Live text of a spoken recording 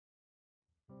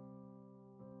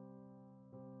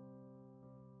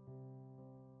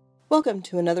Welcome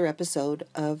to another episode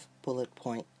of Bullet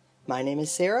Point. My name is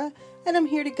Sarah, and I'm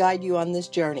here to guide you on this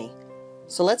journey.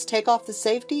 So let's take off the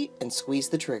safety and squeeze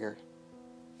the trigger.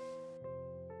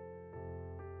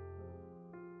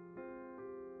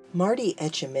 Marty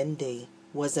Etchemendy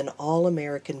was an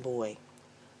all-American boy.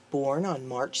 Born on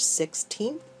March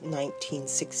 16,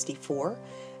 1964,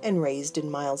 and raised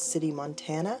in Miles City,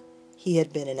 Montana, he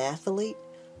had been an athlete,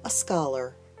 a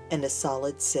scholar, and a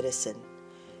solid citizen.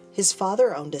 His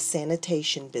father owned a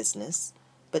sanitation business,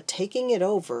 but taking it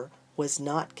over was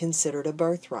not considered a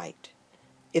birthright.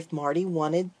 If Marty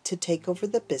wanted to take over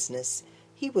the business,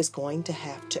 he was going to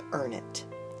have to earn it.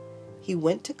 He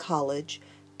went to college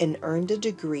and earned a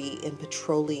degree in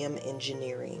petroleum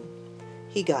engineering.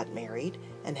 He got married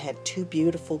and had 2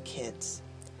 beautiful kids.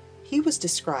 He was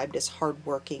described as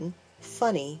hardworking,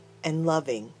 funny, and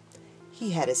loving.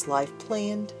 He had his life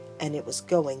planned, and it was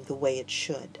going the way it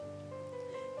should.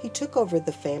 He took over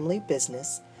the family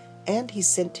business, and he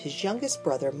sent his youngest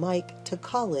brother, Mike, to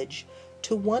college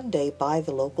to one day buy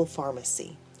the local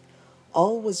pharmacy.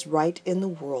 All was right in the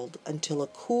world until a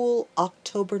cool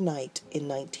October night in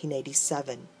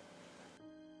 1987.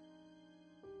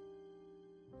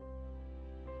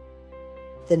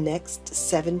 The next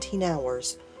 17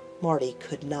 hours, Marty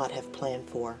could not have planned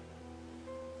for.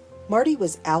 Marty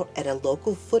was out at a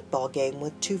local football game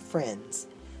with 2 friends.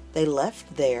 They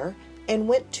left there and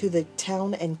went to the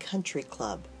Town and Country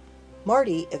Club.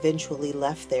 Marty eventually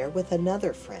left there with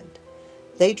another friend.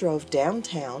 They drove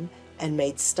downtown and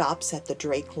made stops at the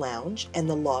Drake Lounge and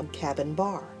the Log Cabin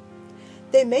Bar.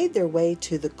 They made their way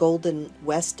to the Golden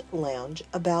West Lounge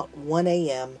about 1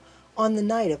 a.m. on the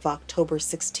night of October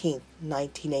 16,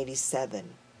 1987.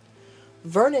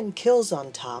 Vernon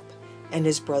Kills-on-Top and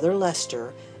his brother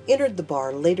Lester entered the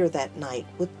bar later that night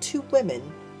with 2 women,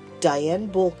 Diane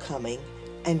Bullcoming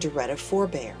and Doretta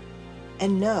Forbear.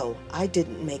 And no, I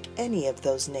didn't make any of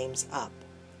those names up.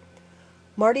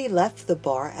 Marty left the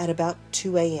bar at about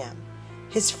 2 a.m.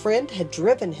 His friend had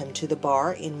driven him to the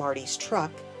bar in Marty's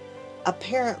truck.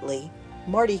 Apparently,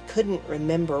 Marty couldn't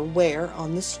remember where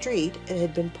on the street it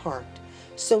had been parked,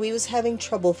 so he was having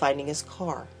trouble finding his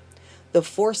car. The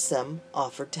foursome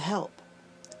offered to help.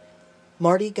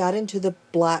 Marty got into the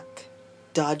black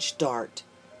Dodge Dart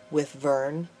with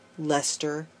Vern,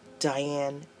 Lester,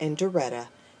 Diane, and Doretta,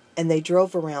 and they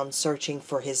drove around searching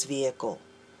for his vehicle.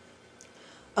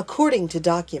 According to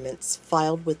documents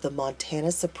filed with the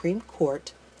Montana Supreme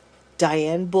Court,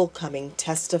 Diane Bullcoming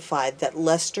testified that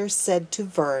Lester said to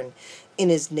Vern in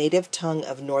his native tongue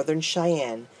of Northern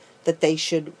Cheyenne that they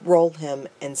should roll him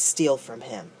and steal from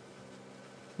him.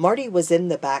 Marty was in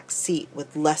the back seat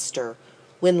with Lester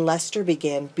when Lester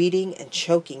began beating and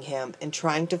choking him and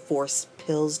trying to force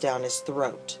pills down his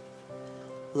throat.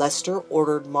 Lester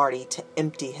ordered Marty to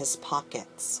empty his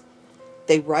pockets.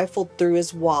 They rifled through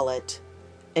his wallet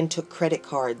and took credit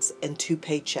cards and 2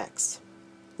 paychecks.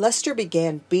 Lester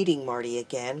began beating Marty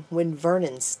again when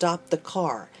Vernon stopped the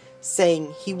car,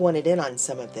 saying he wanted in on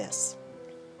some of this.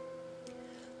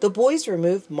 The boys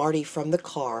removed Marty from the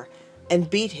car and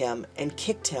beat him and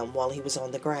kicked him while he was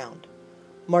on the ground.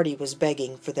 Marty was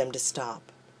begging for them to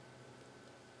stop.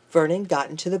 Vernon got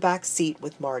into the back seat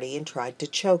with Marty and tried to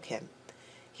choke him.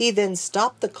 He then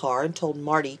stopped the car and told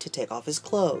Marty to take off his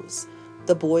clothes.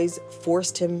 The boys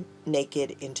forced him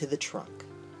naked into the trunk.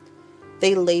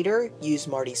 They later used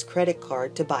Marty's credit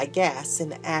card to buy gas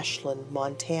in Ashland,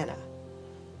 Montana.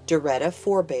 Doretta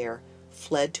Forbear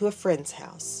fled to a friend's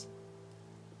house.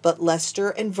 But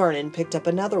Lester and Vernon picked up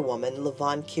another woman,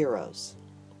 LaVon Quiros.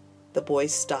 The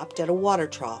boys stopped at a water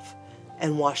trough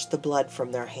and washed the blood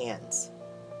from their hands.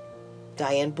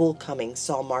 Diane Bullcoming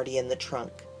saw Marty in the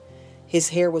trunk. His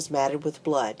hair was matted with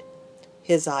blood.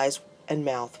 His eyes and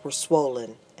mouth were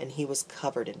swollen, and he was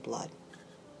covered in blood.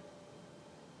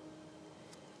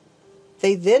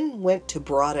 They then went to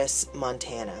Broadus,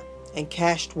 Montana, and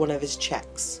cashed one of his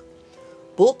checks.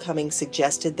 Bullcoming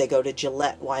suggested they go to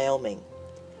Gillette, Wyoming.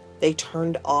 They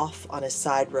turned off on a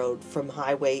side road from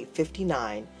Highway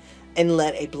 59 and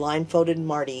let a blindfolded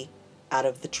Marty out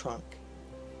of the trunk.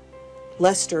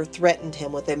 Lester threatened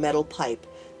him with a metal pipe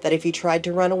that if he tried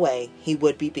to run away, he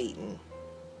would be beaten.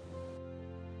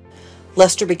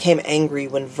 Lester became angry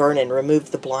when Vernon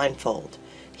removed the blindfold.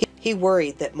 He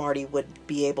worried that Marty would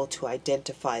be able to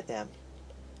identify them.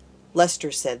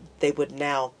 Lester said they would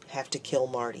now have to kill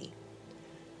Marty.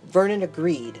 Vernon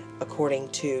agreed, according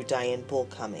to Diane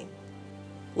Bullcoming.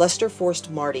 Lester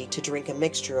forced Marty to drink a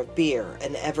mixture of beer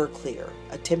and Everclear,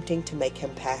 attempting to make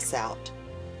him pass out.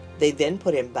 They then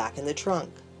put him back in the trunk.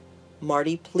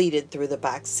 Marty pleaded through the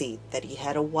back seat that he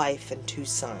had a wife and 2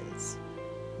 sons.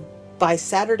 By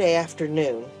Saturday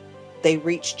afternoon, they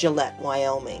reached Gillette,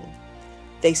 Wyoming.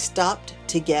 They stopped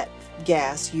to get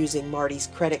gas using Marty's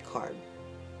credit card.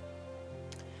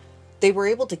 They were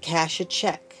able to cash a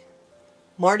check.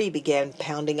 Marty began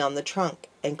pounding on the trunk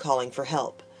and calling for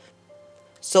help,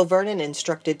 so Vernon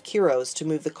instructed Kiros to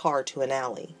move the car to an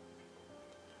alley.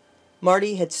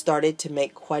 Marty had started to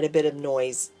make quite a bit of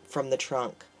noise from the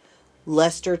trunk.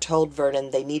 Lester told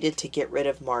Vernon they needed to get rid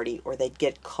of Marty or they'd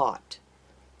get caught.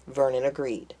 Vernon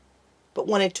agreed, but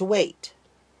wanted to wait.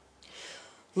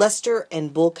 Lester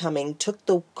and Bull Cumming took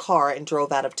the car and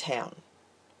drove out of town.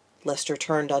 Lester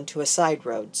turned onto a side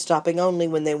road, stopping only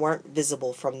when they weren't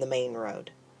visible from the main road.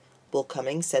 Bull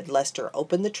Cumming said Lester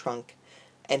opened the trunk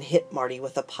and hit Marty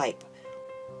with a pipe,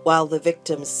 while the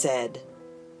victim said,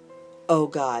 "Oh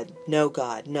God,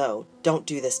 no, don't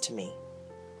do this to me."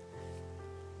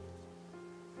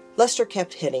 Lester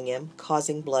kept hitting him,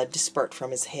 causing blood to spurt from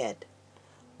his head.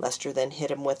 Lester then hit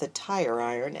him with a tire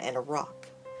iron and a rock.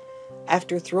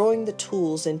 After throwing the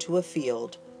tools into a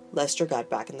field, Lester got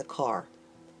back in the car.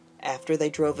 After they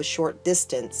drove a short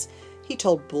distance, he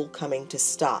told Bull Cumming to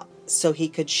stop so he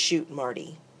could shoot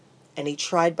Marty, and he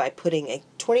tried by putting a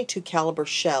 .22 caliber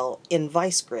shell in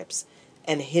vice grips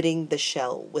and hitting the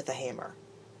shell with a hammer.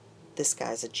 This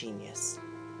guy's a genius.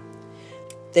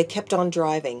 They kept on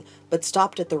driving, but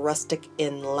stopped at the Rustic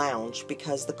Inn Lounge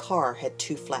because the car had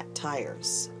 2 flat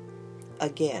tires.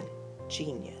 Again,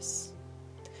 genius.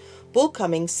 Bull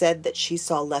Cumming said that she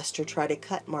saw Lester try to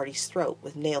cut Marty's throat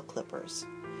with nail clippers.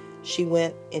 She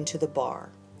went into the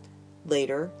bar.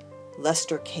 Later,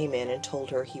 Lester came in and told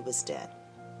her he was dead.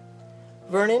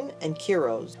 Vernon and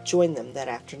Kiros joined them that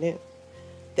afternoon.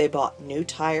 They bought new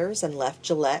tires and left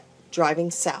Gillette,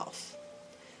 driving south.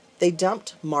 They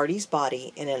dumped Marty's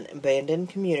body in an abandoned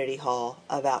community hall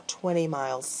about 20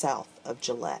 miles south of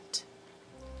Gillette.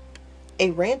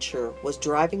 A rancher was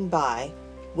driving by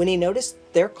when he noticed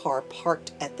their car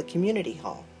parked at the community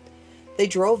hall. They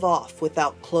drove off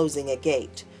without closing a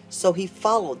gate, so he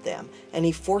followed them and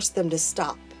he forced them to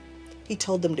stop. He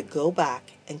told them to go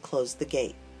back and close the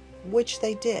gate, which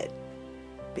they did,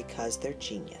 because they're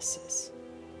geniuses.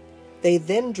 They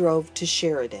then drove to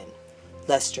Sheridan.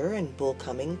 Lester and Bull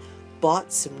Cumming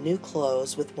bought some new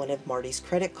clothes with one of Marty's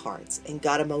credit cards and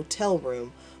got a motel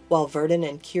room while Vernon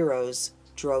and Kiros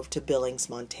drove to Billings,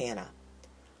 Montana.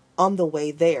 On the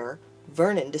way there,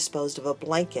 Vernon disposed of a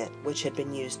blanket which had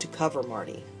been used to cover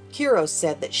Marty. Kiros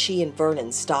said that she and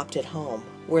Vernon stopped at home,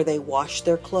 where they washed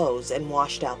their clothes and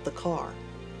washed out the car.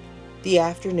 The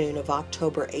afternoon of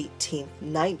October 18,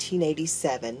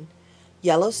 1987,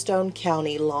 Yellowstone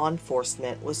County law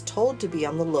enforcement was told to be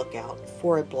on the lookout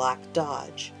for a black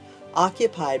Dodge,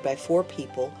 occupied by 4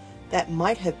 people that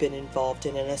might have been involved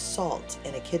in an assault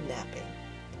and a kidnapping.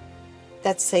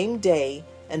 That same day,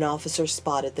 an officer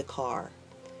spotted the car.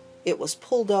 It was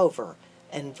pulled over,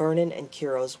 and Vernon and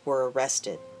Kiros were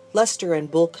arrested. Lester and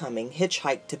Bull Cumming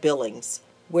hitchhiked to Billings,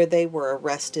 where they were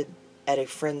arrested at a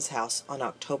friend's house on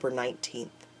October 19th.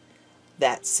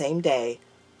 That same day,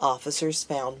 officers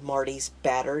found Marty's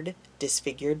battered,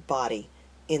 disfigured body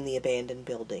in the abandoned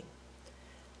building.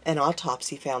 An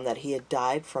autopsy found that he had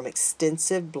died from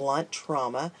extensive blunt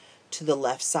trauma to the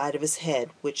left side of his head,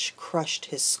 which crushed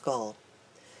his skull.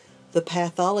 The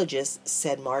pathologist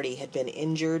said Marty had been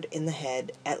injured in the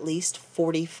head at least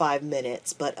 45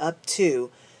 minutes, but up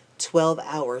to 12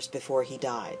 hours before he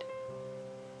died.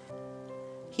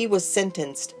 He was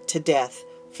sentenced to death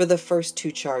for the first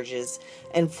 2 charges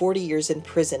and 40 years in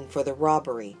prison for the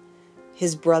robbery.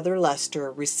 His brother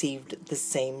Lester received the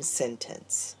same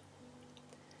sentence.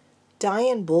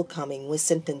 Diane Bull Cumming was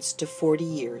sentenced to 40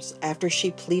 years after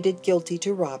she pleaded guilty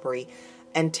to robbery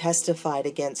and testified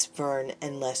against Vern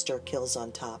and Lester Kills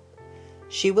on Top.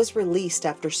 She was released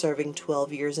after serving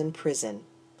 12 years in prison.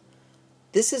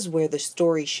 This is where the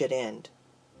story should end,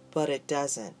 but it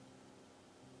doesn't.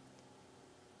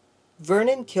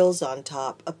 Vernon Kills on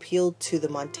Top appealed to the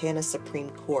Montana Supreme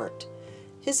Court.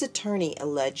 His attorney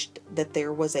alleged that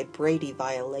there was a Brady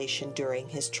violation during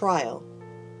his trial.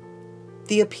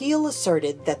 The appeal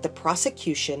asserted that the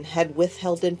prosecution had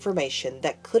withheld information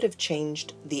that could have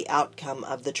changed the outcome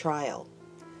of the trial.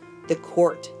 The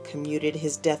court commuted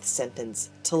his death sentence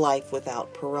to life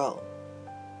without parole.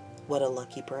 What a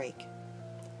lucky break.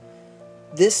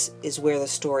 This is where the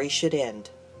story should end,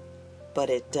 but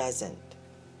it doesn't.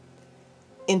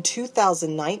 In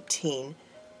 2019,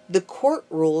 the court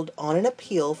ruled on an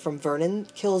appeal from Vernon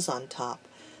Kills on Top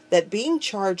that being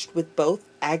charged with both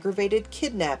aggravated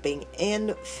kidnapping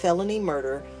and felony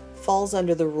murder falls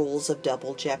under the rules of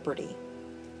double jeopardy.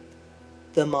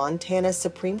 The Montana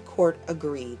Supreme Court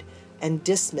agreed and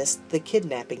dismissed the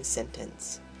kidnapping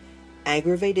sentence.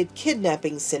 Aggravated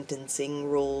kidnapping sentencing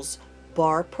rules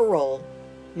bar parole,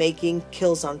 making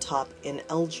Kills on Top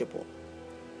ineligible.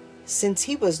 Since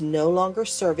he was no longer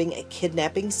serving a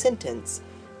kidnapping sentence,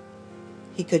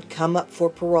 he could come up for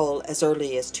parole as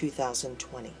early as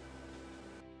 2020.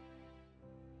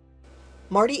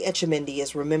 Marty Etchemendy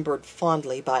is remembered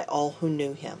fondly by all who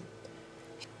knew him.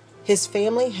 His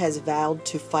family has vowed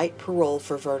to fight parole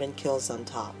for Vernon Kills on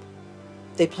Top.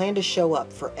 They plan to show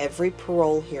up for every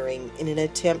parole hearing in an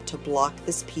attempt to block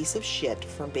this piece of shit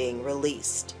from being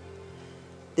released.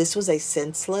 This was a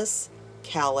senseless,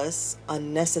 callous,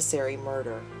 unnecessary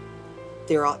murder.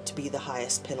 There ought to be the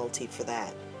highest penalty for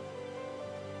that.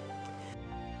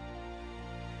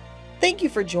 Thank you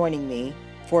for joining me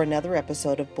for another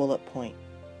episode of Bullet Point.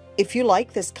 If you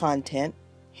like this content,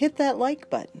 hit that like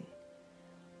button.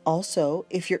 Also,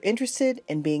 if you're interested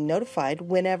in being notified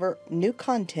whenever new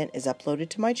content is uploaded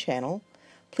to my channel,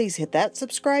 please hit that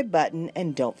subscribe button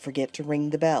and don't forget to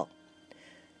ring the bell.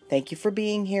 Thank you for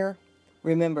being here.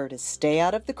 Remember to stay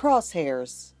out of the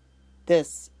crosshairs.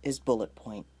 This is Bullet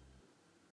Point.